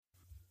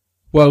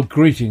Well,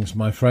 greetings,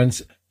 my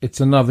friends.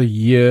 It's another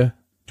year,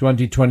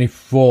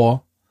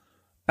 2024,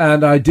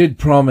 and I did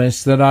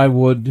promise that I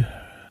would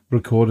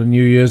record a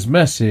New Year's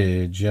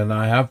message, and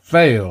I have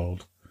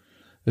failed.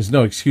 There's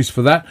no excuse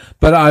for that,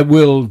 but I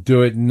will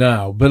do it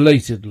now,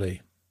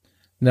 belatedly.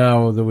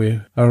 Now that we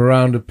are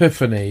around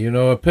Epiphany. You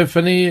know,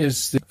 Epiphany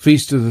is the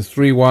feast of the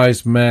three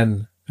wise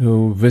men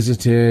who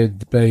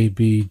visited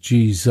baby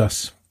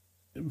Jesus.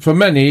 For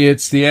many,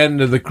 it's the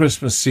end of the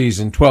Christmas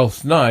season,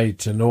 12th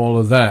night and all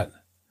of that.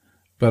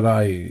 But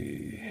I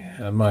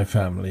and my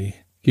family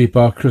keep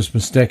our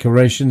Christmas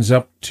decorations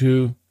up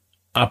until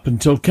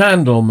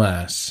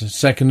Candlemas,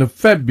 2nd of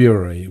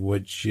February,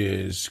 which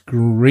is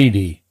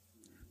greedy.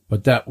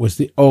 But that was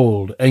the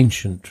old,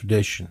 ancient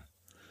tradition.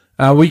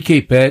 We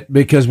keep it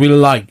because we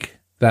like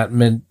that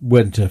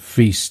winter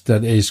feast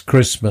that is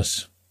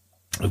Christmas.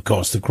 Of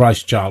course, the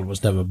Christ child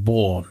was never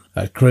born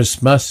at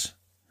Christmas.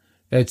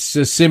 It's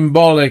a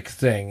symbolic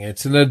thing.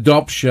 It's an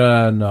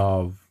adoption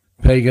of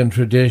pagan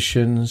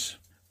traditions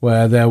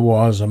where there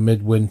was a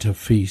midwinter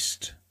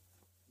feast.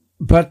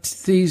 But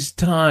these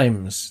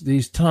times,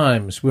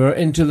 we're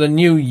into the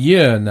new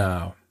year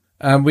now,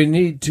 and we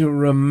need to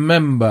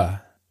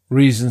remember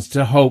reasons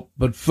to hope.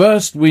 But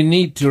first, we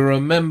need to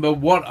remember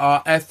what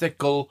our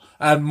ethical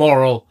and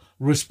moral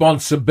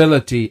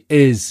responsibility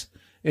is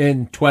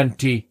in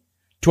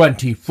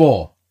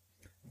 2024.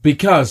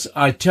 Because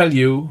I tell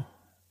you,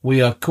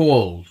 we are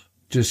called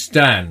to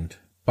stand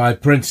by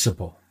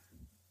principle.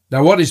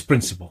 Now, what is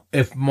principle?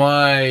 If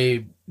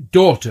my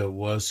daughter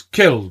was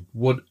killed,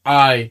 would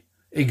I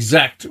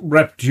exact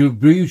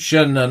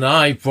retribution, an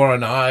eye for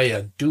an eye,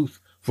 a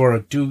tooth for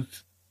a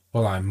tooth?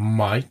 Well, I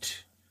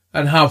might.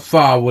 And how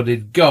far would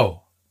it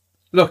go?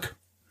 Look,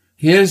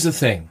 here's the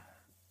thing.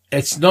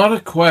 It's not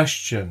a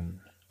question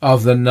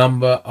of the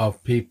number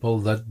of people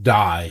that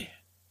die.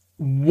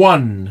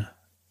 One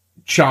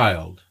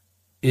child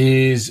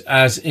is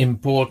as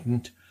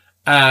important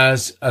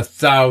as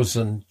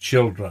 1,000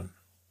 children.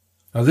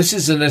 Now, this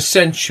is an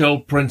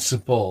essential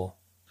principle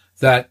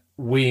that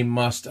we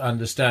must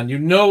understand. You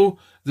know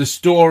the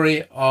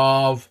story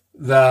of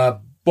the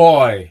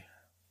boy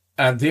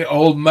and the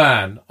old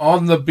man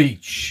on the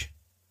beach,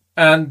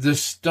 and the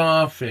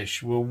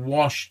starfish were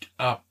washed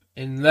up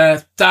in their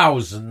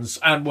thousands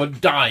and were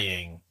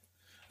dying.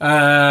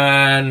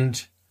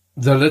 And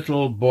the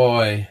little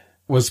boy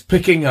was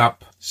picking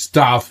up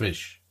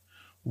starfish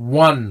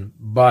one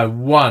by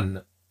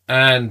one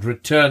and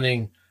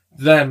returning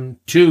them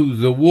to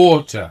the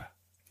water.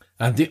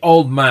 And the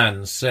old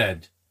man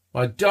said,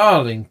 "My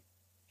darling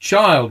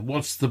child,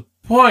 what's the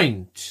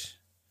point?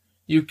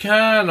 You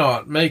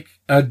cannot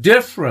make a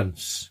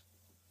difference.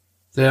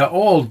 They're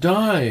all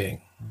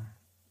dying."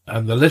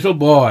 And the little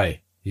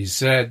boy, he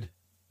said,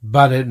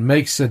 "But it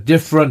makes a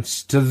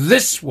difference to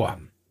this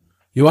one."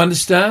 You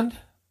understand?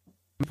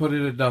 Put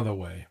it another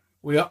way.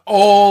 We are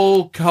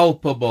all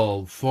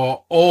culpable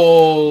for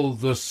all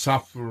the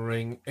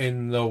suffering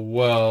in the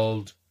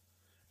world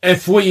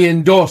if we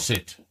endorse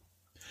it.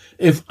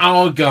 If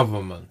our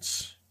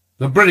governments,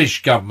 the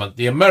British government,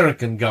 the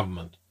American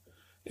government,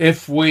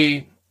 if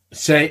we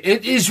say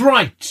it is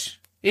right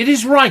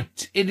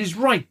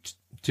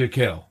to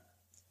kill,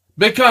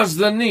 because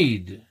the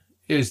need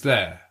is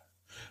there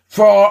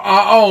for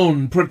our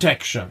own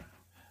protection,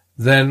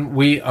 then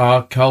we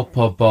are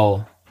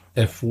culpable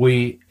if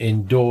we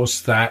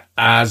endorse that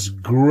as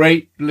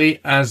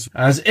greatly as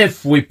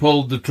if we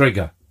pulled the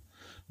trigger.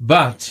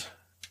 But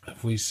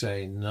if we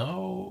say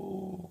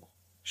no,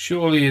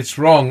 surely it's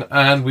wrong,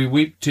 and we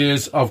weep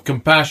tears of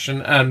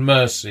compassion and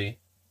mercy,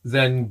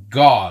 then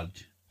God,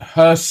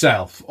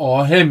 herself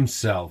or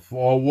himself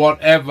or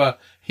whatever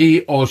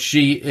he or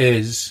she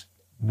is,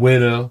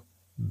 will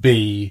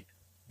be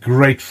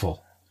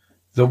grateful.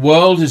 The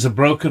world is a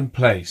broken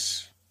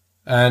place,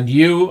 and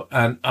you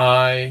and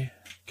I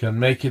can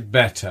make it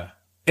better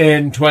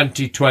in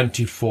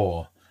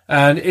 2024,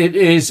 and it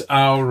is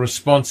our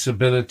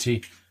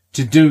responsibility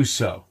to do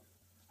so.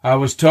 I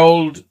was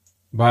told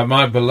by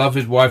my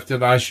beloved wife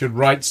that I should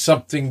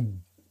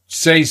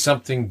say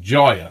something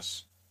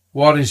joyous.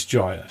 What is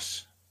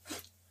joyous?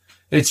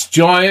 It's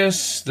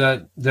joyous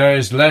that there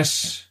is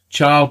less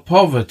child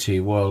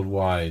poverty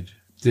worldwide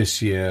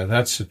this year.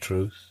 That's the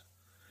truth.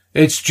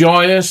 It's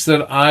joyous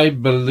that I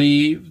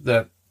believe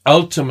that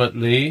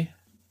ultimately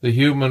the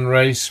human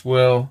race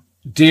will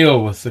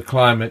deal with the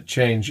climate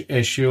change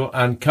issue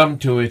and come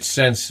to its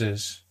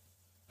senses.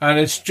 And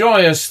it's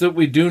joyous that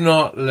we do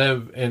not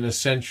live in a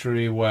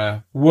century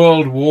where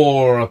world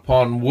war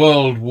upon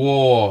world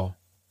war.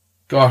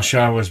 Gosh,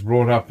 I was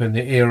brought up in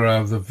the era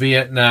of the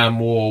Vietnam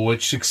War,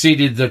 which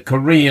succeeded the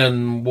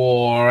Korean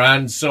War,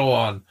 and so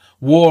on.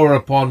 War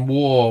upon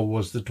war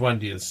was the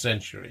 20th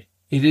century.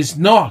 It is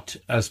not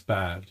as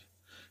bad.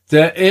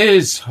 There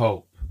is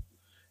hope.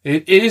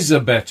 It is a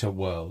better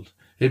world.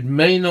 It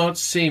may not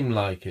seem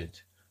like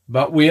it,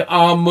 but we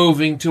are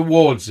moving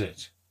towards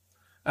it.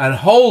 And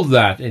hold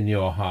that in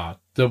your heart.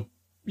 The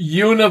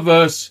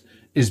universe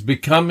is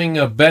becoming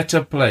a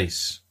better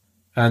place,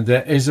 and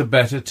there is a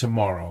better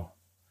tomorrow.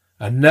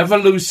 And never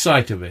lose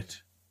sight of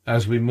it.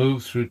 as we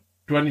move through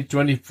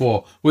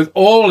 2024 with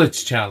all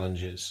its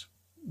challenges,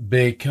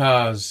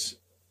 because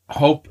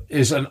hope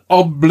is an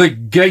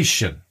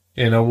obligation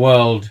in a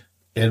world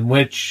in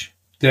which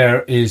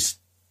there is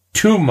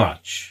too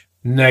much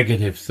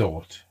negative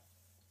thought.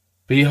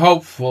 Be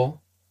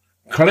hopeful,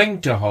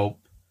 cling to hope,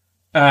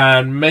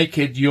 and make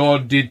it your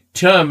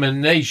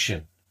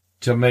determination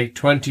to make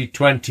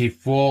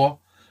 2024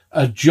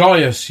 a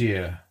joyous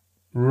year,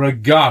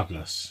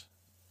 regardless.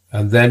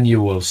 And then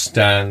you will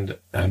stand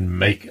and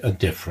make a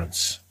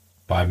difference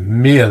by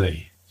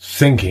merely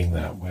thinking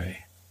that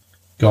way.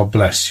 God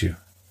bless you,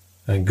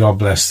 and God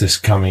bless this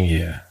coming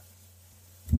year.